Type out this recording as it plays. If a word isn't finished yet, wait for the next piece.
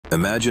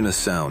Imagine a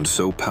sound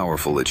so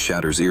powerful it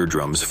shatters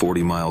eardrums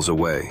 40 miles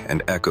away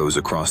and echoes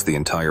across the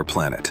entire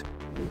planet.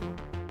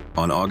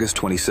 On August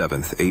 27,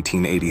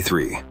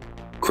 1883,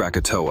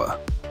 Krakatoa,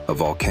 a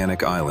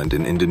volcanic island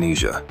in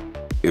Indonesia,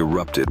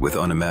 erupted with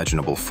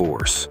unimaginable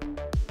force.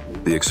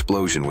 The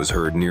explosion was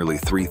heard nearly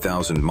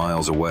 3,000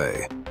 miles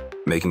away,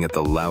 making it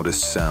the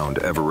loudest sound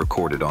ever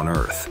recorded on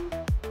Earth.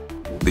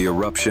 The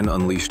eruption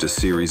unleashed a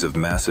series of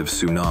massive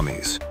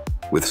tsunamis,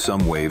 with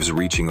some waves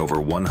reaching over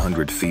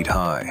 100 feet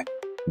high,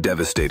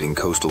 devastating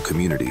coastal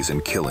communities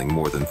and killing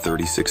more than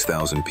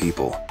 36,000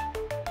 people.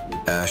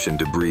 Ash and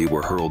debris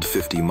were hurled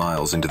 50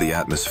 miles into the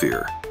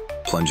atmosphere,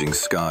 plunging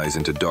skies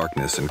into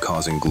darkness and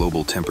causing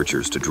global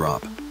temperatures to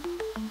drop.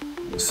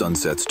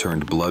 Sunsets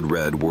turned blood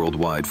red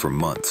worldwide for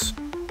months,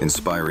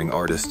 inspiring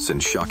artists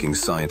and shocking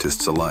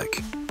scientists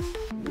alike.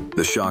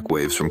 The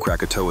shockwaves from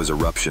Krakatoa's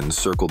eruption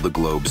circled the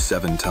globe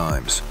 7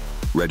 times,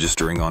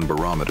 registering on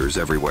barometers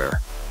everywhere.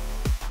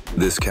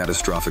 This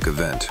catastrophic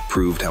event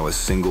proved how a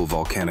single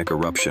volcanic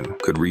eruption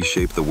could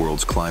reshape the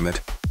world's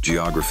climate,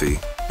 geography,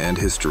 and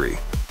history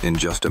in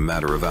just a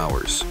matter of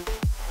hours.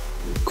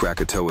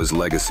 Krakatoa's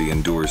legacy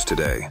endures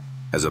today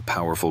as a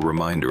powerful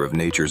reminder of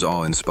nature's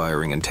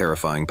awe-inspiring and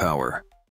terrifying power.